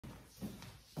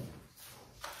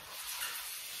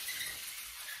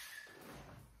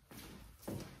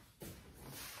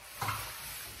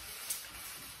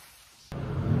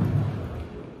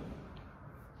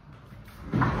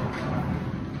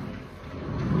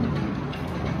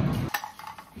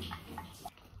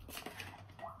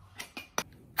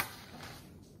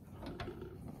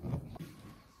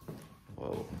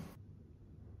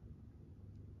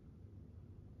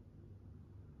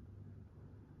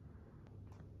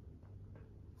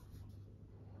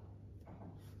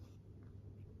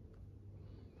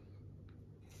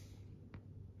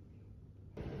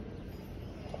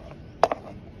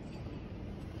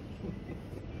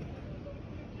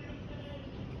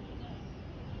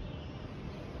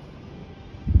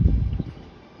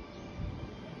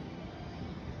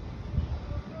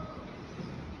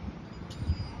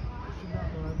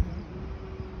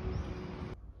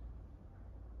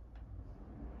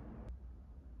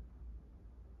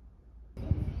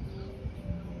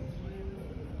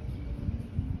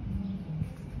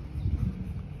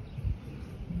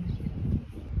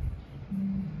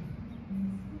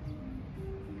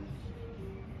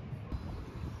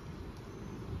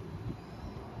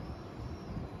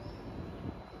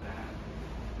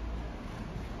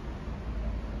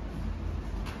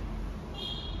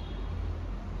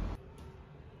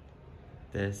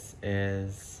This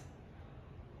is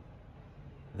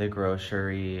the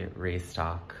grocery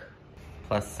restock,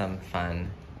 plus some fun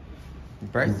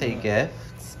birthday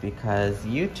gifts because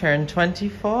you turned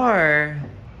 24.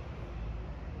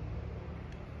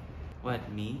 What,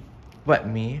 me? What,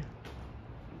 me?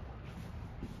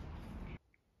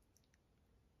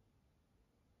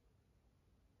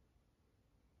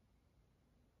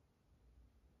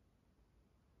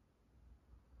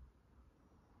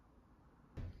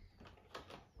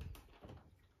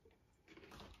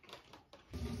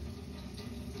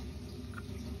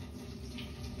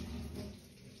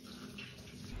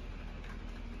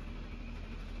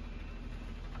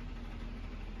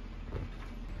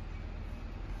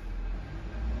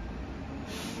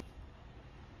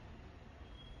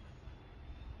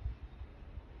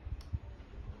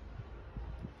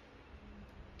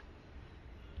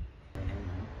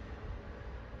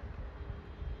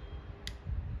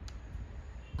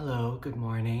 Hello, good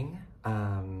morning.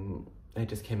 I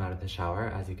just came out of the shower,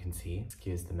 as you can see.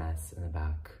 Excuse the mess in the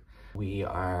back. We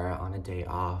are on a day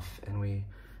off and we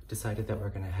decided that we're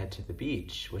gonna head to the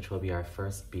beach, which will be our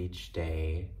first beach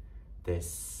day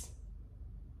this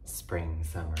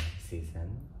summer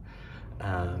season.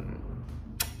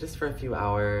 Just for a few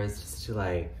hours, just to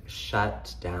like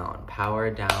shut down,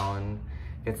 power down,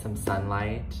 get some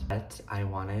sunlight. But I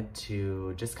wanted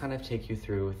to just kind of take you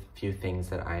through a few things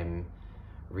that I'm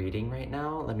reading right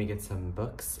now. Let me get some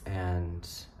books and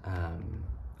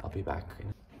I'll be back.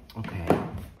 Okay,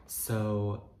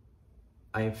 so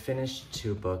I finished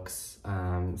 2 books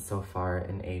so far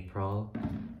in April.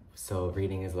 So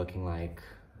reading is looking like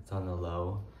it's on the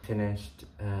low. Finished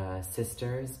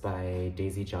Sisters by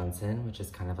Daisy Johnson, which is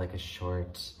kind of like a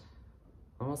short,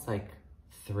 almost like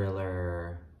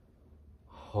thriller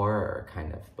horror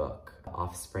kind of book.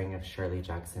 Offspring of Shirley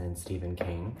Jackson and Stephen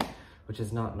King, which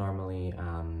is not normally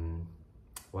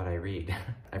what I read.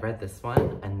 I read this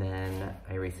one, and then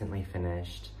I recently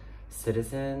finished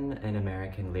Citizen, an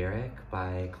American Lyric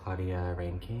by Claudia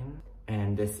Rankine.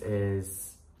 And this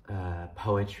is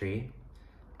poetry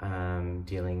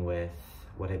dealing with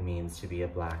what it means to be a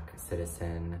Black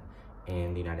citizen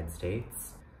in the United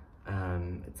States.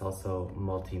 It's also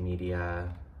multimedia,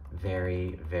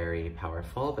 very, very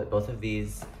powerful, but both of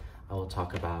these I will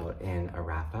talk about in a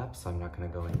wrap-up, so I'm not gonna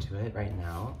go into it right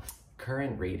now.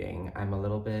 Current reading, I'm a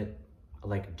little bit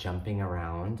like jumping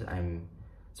around. I'm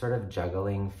sort of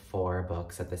juggling 4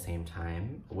 books at the same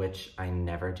time, which I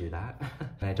never do that.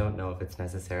 And I don't know if it's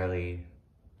necessarily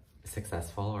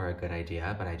successful or a good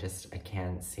idea, but I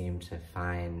can't seem to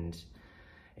find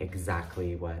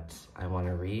exactly what I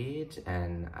wanna read.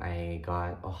 And I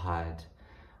got Ohad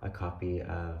a copy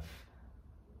of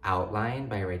Outline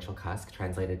by Rachel Cusk,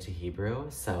 translated to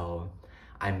Hebrew. So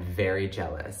I'm very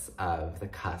jealous of the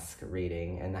Cusk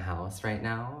reading in the house right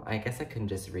now. I guess I can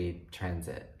just read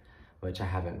Transit, which I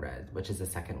haven't read, which is the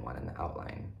second one in the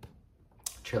Outline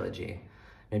trilogy.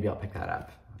 Maybe I'll pick that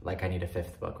up. Like I need a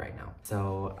 5th book right now.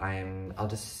 So I'll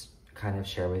just kind of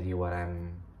share with you what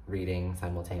I'm reading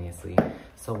simultaneously.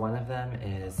 So one of them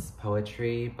is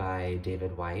poetry by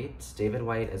David Whyte. David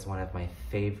Whyte is one of my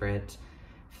favorite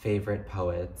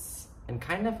poets and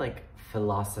kind of like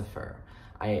philosopher.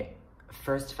 I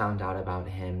first found out about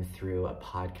him through a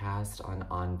podcast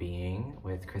on Being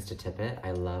with Krista Tippett.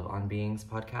 I love On Being's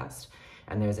podcast,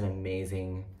 and there's an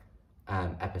amazing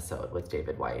episode with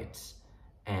David Whyte,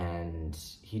 and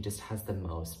he just has the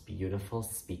most beautiful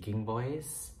speaking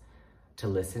voice to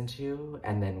listen to.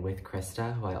 And then with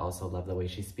Krista, who I also love the way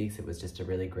she speaks, it was just a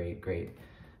really great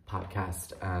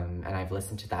podcast, and I've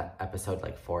listened to that episode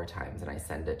like 4 times, and I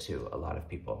send it to a lot of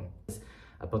people. It's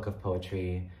a book of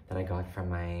poetry that I got from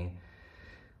my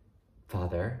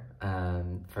father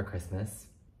for Christmas.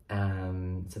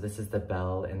 So this is The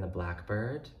Bell in the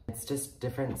Blackbird. It's just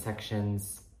different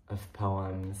sections of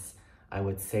poems. I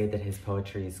would say that his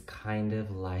poetry is kind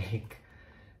of like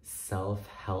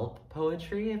self-help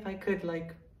poetry, if I could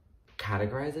like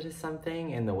categorize it as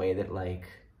something, in the way that like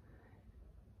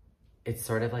it's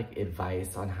sort of like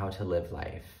advice on how to live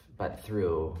life, but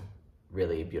through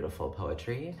really beautiful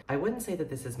poetry. I wouldn't say that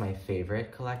this is my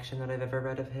favorite collection that I've ever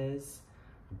read of his,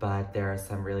 but there are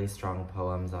some really strong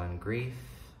poems on grief.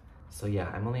 So yeah,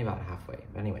 I'm only about halfway.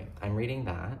 Anyway, I'm reading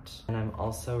that. And I'm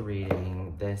also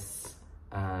reading this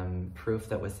proof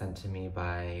that was sent to me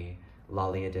by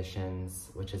Lolly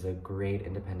Editions, which is a great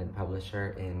independent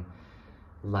publisher in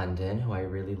London, who I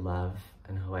really love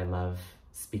and who I love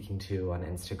speaking to on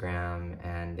Instagram.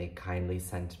 And they kindly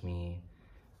sent me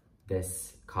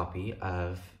this copy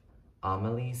of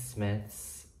Amelie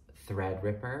Smith's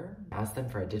Threadripper. I asked them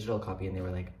for a digital copy and they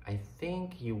were like, I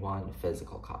think you want a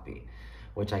physical copy,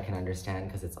 which I can understand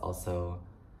because it's also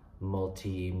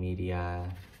multimedia.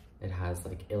 It has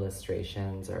like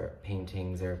illustrations or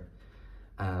paintings or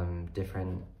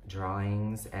different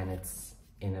drawings, and it's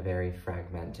in a very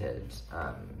fragmented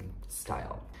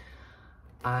style.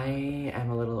 I am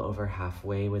a little over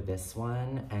halfway with this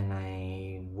one, and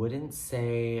I wouldn't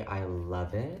say I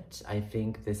love it. I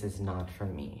think this is not for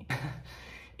me.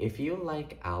 If you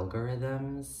like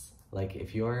algorithms, like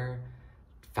if you're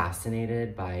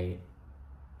fascinated by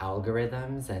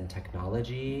algorithms and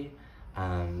technology,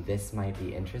 this might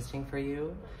be interesting for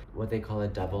you. What they call a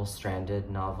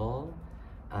double-stranded novel.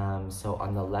 So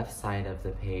on the left side of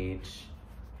the page,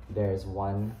 there's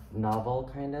one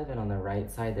novel kind of, and on the right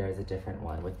side there is a different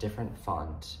one with different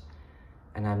font.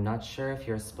 And I'm not sure if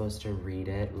you're supposed to read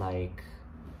it like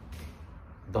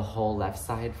the whole left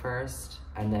side first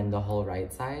and then the whole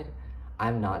right side.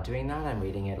 I'm not doing that. I'm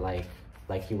reading it like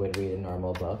you would read a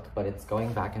normal book, but it's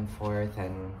going back and forth,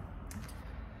 and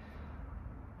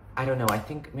I don't know. I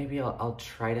think maybe I'll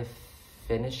try to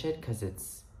finish it because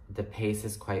the pace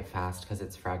is quite fast because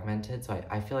it's fragmented. So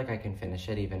I feel like I can finish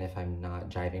it even if I'm not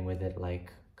jiving with it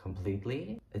like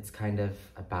completely. It's kind of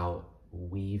about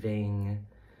weaving,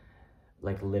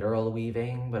 like literal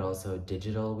weaving, but also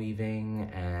digital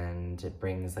weaving. And it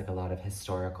brings like a lot of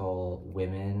historical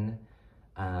women,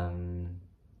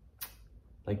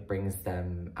 like brings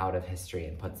them out of history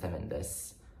and puts them in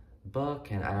this book.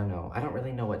 And I don't know, I don't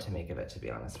really know what to make of it, to be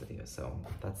honest with you, so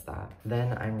that's that.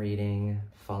 Then I'm reading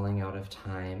Falling Out of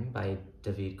Time by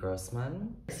David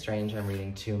Grossman. Strange, I'm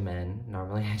reading two men.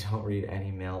 Normally I don't read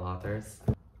any male authors,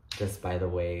 just by the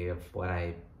way of what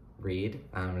I read,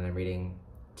 and I'm reading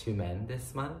two men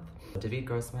this month. David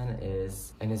Grossman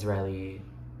is an Israeli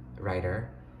writer,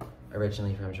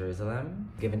 originally from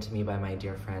Jerusalem, given to me by my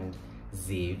dear friend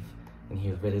Ziv, and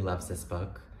he really loves this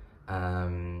book.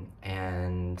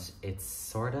 And it's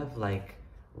sort of like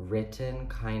written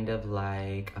kind of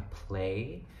like a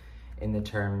play in the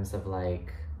terms of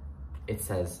like, it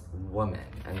says woman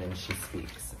and then she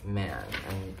speaks man,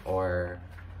 and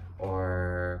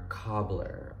or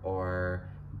cobbler or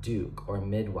duke or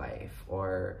midwife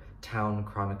or town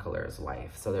chronicler's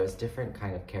wife. So there's different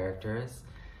kind of characters,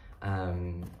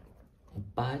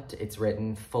 but it's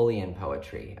written fully in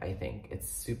poetry. I think it's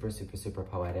super, super, super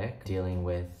poetic, dealing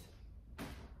with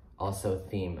also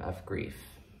theme of grief.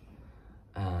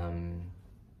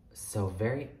 So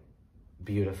very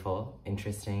beautiful,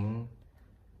 interesting,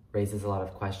 raises a lot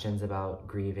of questions about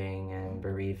grieving and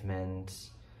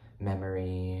bereavement,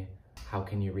 memory. How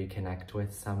can you reconnect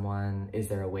with someone? Is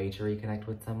there a way to reconnect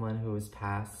with someone who is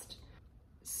passed?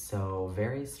 So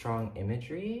very strong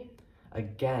imagery.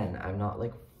 Again, I'm not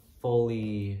like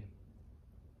fully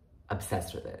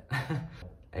obsessed with it.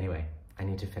 Anyway, I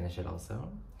need to finish it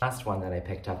also. Last one that I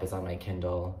picked up is on my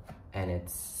Kindle, and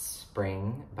it's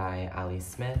Spring by Ali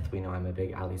Smith. We know I'm a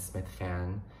big Ali Smith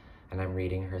fan, and I'm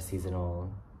reading her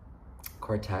seasonal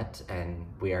quartet, and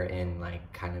we are in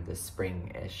like kind of the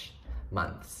spring-ish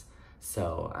months.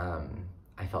 So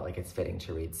I felt like it's fitting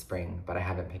to read Spring, but I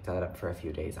haven't picked that up for a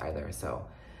few days either, so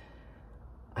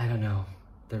I don't know.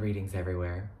 The reading's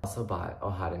everywhere. Also bought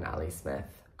Ohad and Ali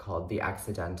Smith called The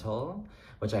Accidental,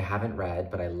 which I haven't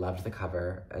read, but I loved the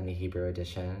cover in the Hebrew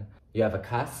edition. You have a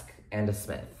Cusk and a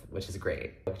Smith, which is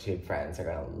great. BookTube friends are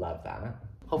gonna love that.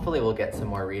 Hopefully we'll get some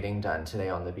more reading done today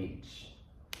on the beach.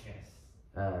 Yes.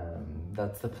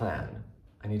 That's the plan.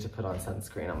 I need to put on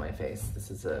sunscreen on my face.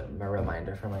 This is a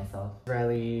reminder for myself.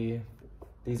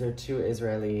 These are two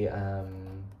Israeli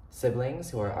siblings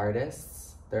who are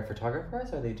artists. They're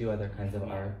photographers, or they do other kinds of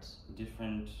art?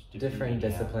 Different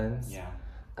disciplines. Yeah.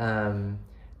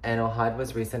 And Ohad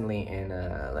was recently in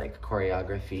a like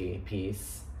choreography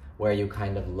piece where you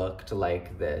kind of looked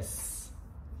like this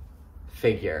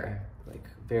figure, like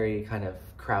very kind of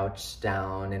crouched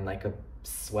down in like a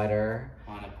sweater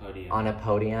on a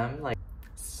podium, like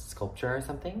sculpture or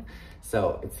something.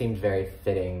 So it seemed very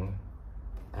fitting.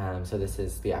 So this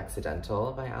is The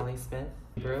Accidental by Ali Smith,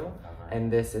 Hebrew.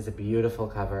 And this is a beautiful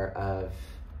cover of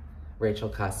Rachel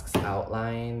Cusk's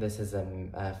outline. This is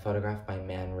a photograph by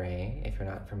Man Ray. If you're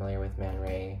not familiar with Man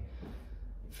Ray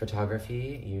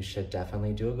photography, you should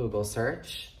definitely do a Google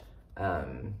search.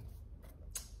 So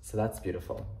that's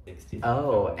beautiful.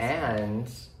 Oh,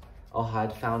 and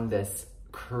Ohad found this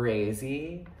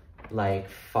crazy, like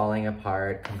falling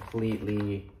apart,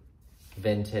 completely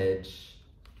vintage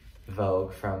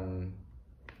Vogue from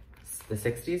the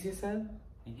 60s, you said?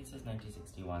 I think it says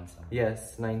 1961 somewhere.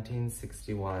 Yes,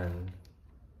 1961.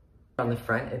 On the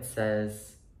front it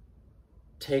says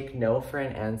Take No for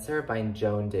an Answer by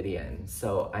Joan Didion.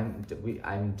 So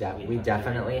we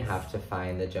definitely have to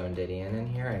find the Joan Didion in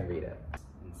here and read it.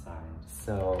 Inside.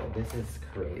 So this is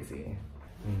crazy.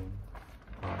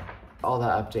 Wow. All the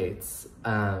updates.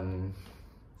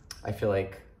 I feel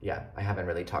like, yeah, I haven't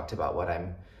really talked about what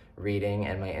I'm reading,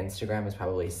 and my Instagram is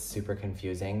probably super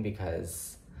confusing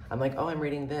because I'm like, oh, I'm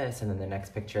reading this, and then the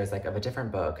next picture is like of a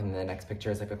different book, and the next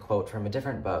picture is like a quote from a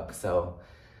different book. So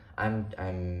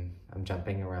I'm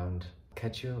jumping around.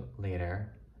 Catch you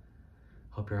later.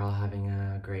 Hope you're all having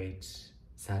a great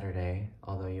Saturday,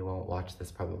 although you won't watch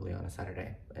this probably on a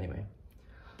Saturday. Anyway,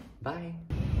 bye.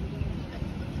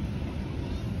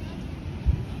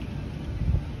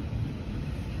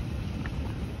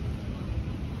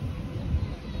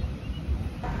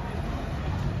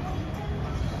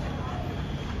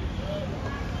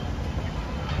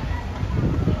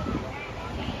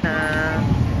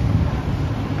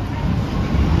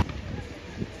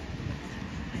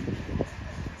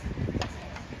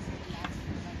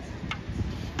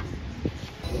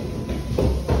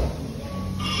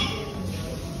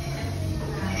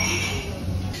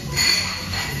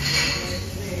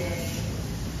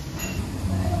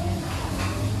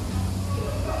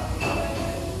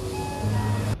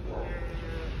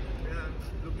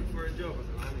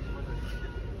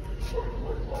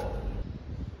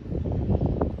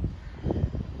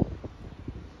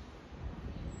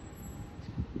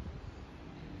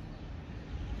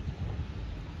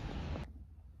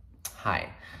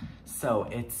 Hi. So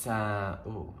it's,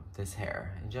 ooh, this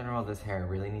hair. In general, this hair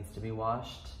really needs to be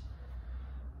washed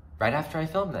right after I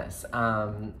film this.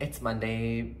 It's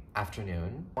Monday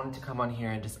afternoon. I wanted to come on here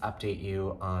and just update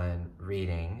you on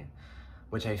reading,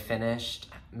 which I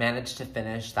managed to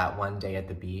finish that one day at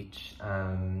the beach.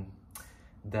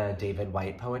 The David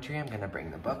Whyte poetry. I'm gonna bring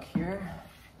the book here.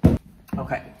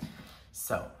 Okay,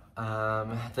 so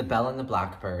The Bell and the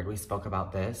Blackbird, we spoke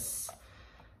about this.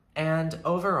 And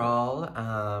overall,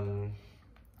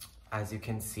 as you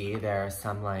can see, there are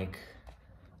some like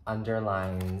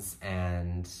underlines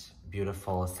and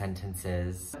beautiful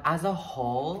sentences. As a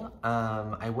whole,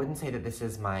 I wouldn't say that this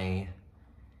is my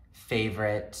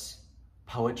favorite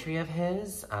poetry of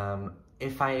his.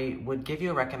 If I would give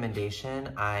you a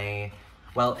recommendation,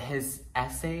 well, his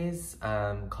essays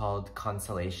called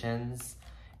Consolations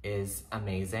is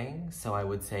amazing. So I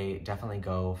would say definitely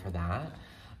go for that.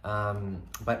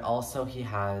 But also he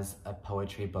has a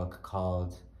poetry book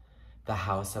called The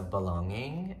House of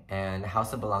Belonging, and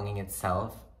House of Belonging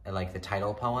itself, like the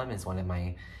title poem, is one of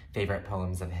my favorite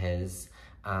poems of his.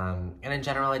 And in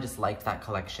general, I just liked that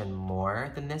collection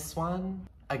more than this one.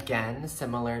 Again,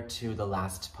 similar to the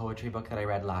last poetry book that I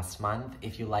read last month,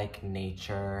 if you like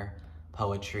nature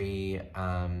poetry,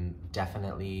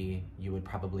 definitely you would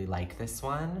probably like this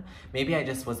one. Maybe I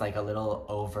just was like a little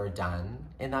overdone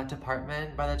in that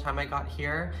department by the time I got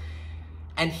here.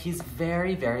 And he's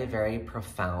very, very, very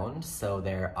profound. So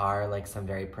there are like some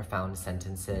very profound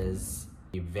sentences,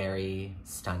 very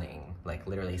stunning, like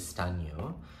literally stun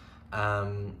you.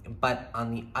 But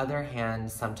on the other hand,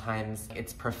 sometimes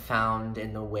it's profound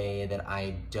in the way that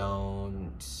I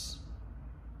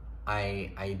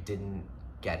didn't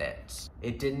get it.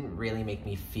 It didn't really make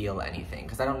me feel anything,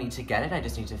 because I don't need to get it, I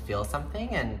just need to feel something,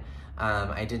 and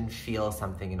I didn't feel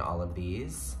something in all of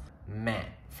these. Meh,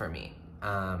 for me.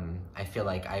 I feel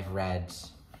like I've read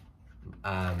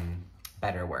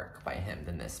better work by him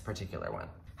than this particular one.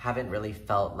 Haven't really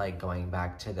felt like going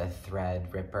back to the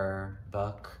Threadripper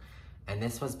book, and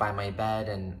this was by my bed,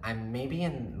 and I'm maybe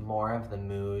in more of the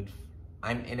mood.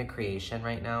 I'm in a creation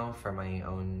right now for my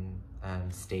own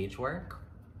stage work,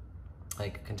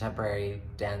 like contemporary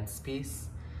dance piece,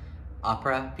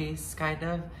 opera piece, kind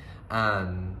of.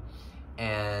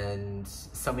 And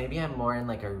so maybe I'm more in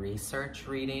like a research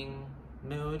reading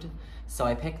mood. So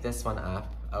I picked this one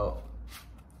up. Oh,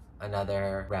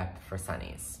 another rep for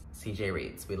Sunnies. CJ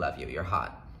Reads, we love you, you're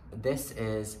hot. This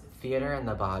is Theater in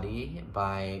the Body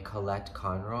by Colette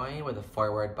Conroy, with a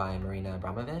foreword by Marina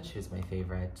Abramovic, who's my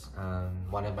favorite,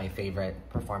 one of my favorite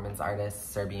performance artists,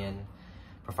 Serbian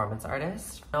performance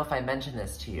artist. I don't know if I mentioned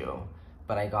this to you,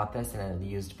 but I got this in a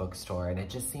used bookstore, and it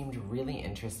just seemed really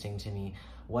interesting to me.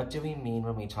 What do we mean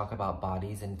when we talk about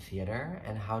bodies in theater,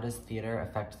 and how does theater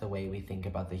affect the way we think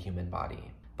about the human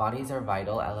body? Bodies are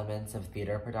vital elements of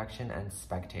theater production and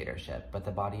spectatorship, but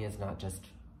the body is not just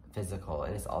physical,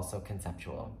 it is also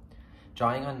conceptual.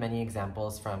 Drawing on many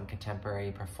examples from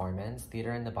contemporary performance,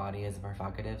 theater in the body is a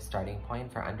provocative starting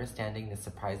point for understanding the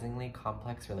surprisingly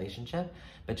complex relationship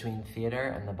between theater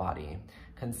and the body.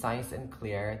 Concise and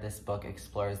clear, this book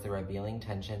explores the revealing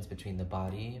tensions between the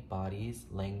body, bodies,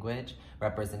 language,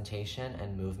 representation,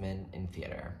 and movement in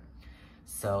theater.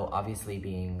 So obviously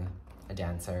being a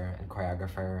dancer and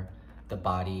choreographer, the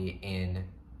body in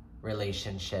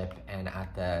relationship and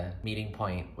at the meeting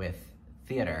point with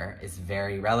theater is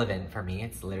very relevant for me.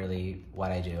 It's literally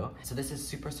what I do. So this is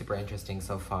super, super interesting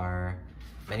so far.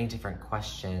 Many different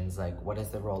questions, like what is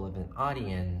the role of an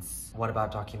audience? What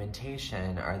about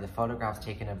documentation? Are the photographs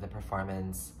taken of the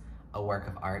performance a work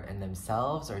of art in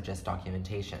themselves or just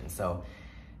documentation? So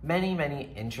many, many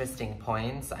interesting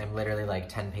points. I'm literally like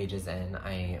 10 pages in.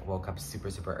 I woke up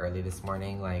super, super early this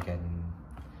morning, like at,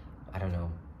 I don't know,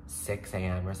 6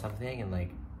 a.m. or something, and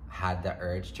like had the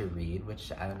urge to read,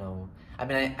 which I don't know. I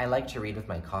mean, I like to read with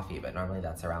my coffee, but normally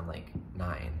that's around like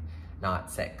 9, not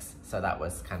 6. So that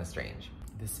was kind of strange.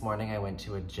 This morning I went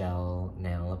to a gel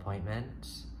nail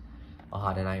appointment.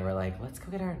 Ahad and I were like, let's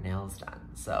go get our nails done.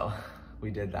 So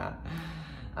we did that.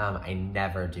 I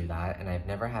never do that, and I've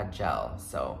never had gel,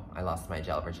 so I lost my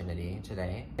gel virginity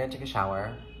today. I'm gonna take a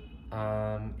shower.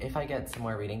 If I get some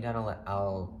more reading done,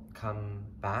 I'll come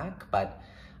back, but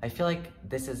I feel like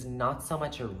this is not so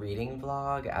much a reading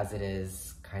vlog as it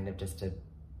is kind of just a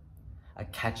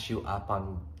catch you up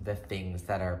on the things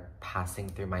that are passing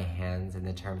through my hands in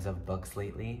the terms of books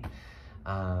lately.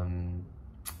 But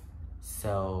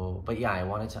yeah, I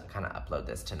wanted to kind of upload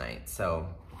this tonight. So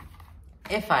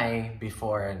if I,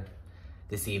 before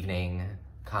this evening,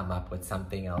 come up with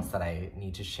something else that I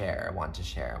need to share, want to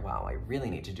share, wow, I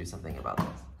really need to do something about this.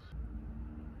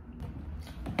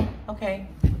 Okay,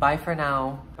 bye for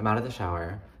now. I'm out of the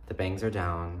shower. The bangs are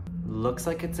down. Looks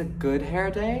like it's a good hair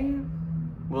day.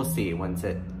 We'll see once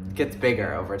it gets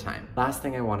bigger over time. Last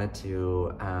thing I wanted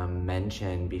to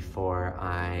mention before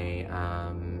I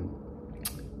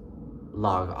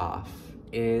log off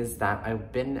is that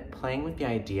I've been playing with the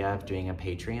idea of doing a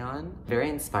Patreon. Very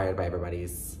inspired by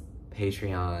everybody's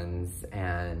Patreons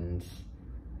and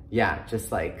yeah,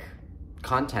 just like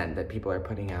content that people are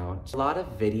putting out. A lot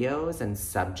of videos and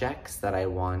subjects that I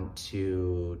want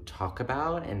to talk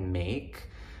about and make.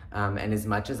 And as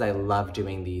much as I love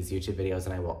doing these YouTube videos,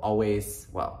 and I will always,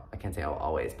 well, I can't say I'll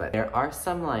always, but there are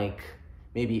some like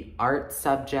maybe art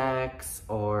subjects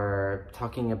or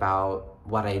talking about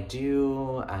what I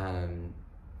do,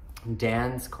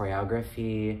 dance,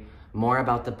 choreography, more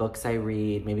about the books I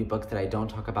read, maybe books that I don't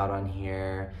talk about on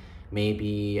here,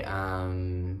 maybe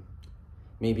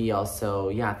also,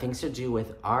 yeah, things to do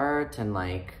with art and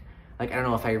like I don't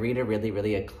know, if I read a really,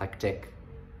 really eclectic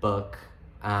book,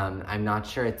 I'm not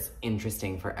sure it's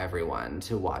interesting for everyone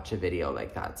to watch a video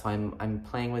like that. So I'm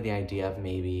playing with the idea of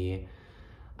maybe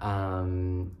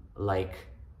like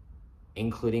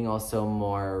including also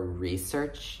more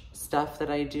research stuff that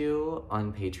I do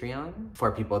on Patreon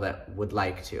for people that would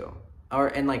like to.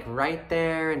 And like right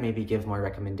there and maybe give more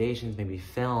recommendations, maybe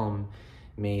film,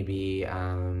 maybe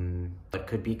it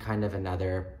could be kind of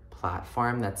another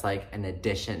platform that's like an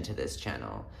addition to this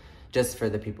channel, just for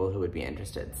the people who would be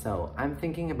interested. So I'm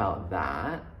thinking about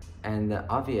that. And the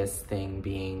obvious thing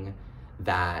being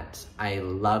that I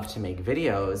love to make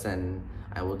videos and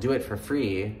I will do it for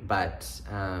free, but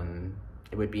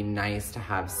it would be nice to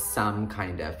have some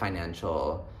kind of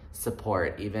financial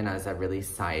support, even as a really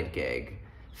side gig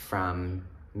from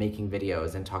making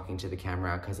videos and talking to the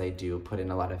camera, because I do put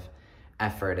in a lot of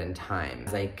effort and time.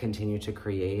 As I continue to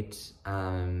create,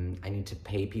 I need to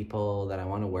pay people that I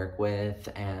want to work with,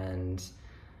 and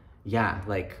yeah,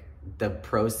 like the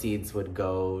proceeds would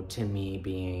go to me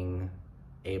being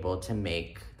able to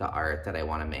make the art that I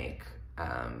want to make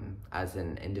as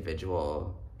an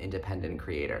individual, independent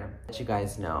creator. Let you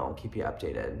guys know, keep you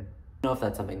updated. I don't know if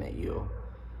that's something that you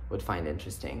would find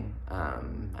interesting.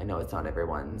 I know it's not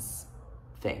everyone's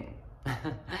thing.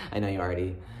 I know you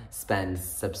already spend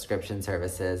subscription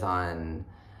services on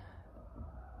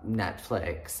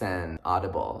Netflix and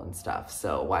Audible and stuff,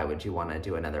 so why would you want to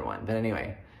do another one? But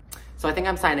anyway, so I think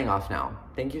I'm signing off now.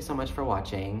 Thank you so much for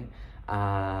watching,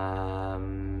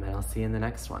 and I'll see you in the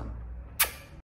next one.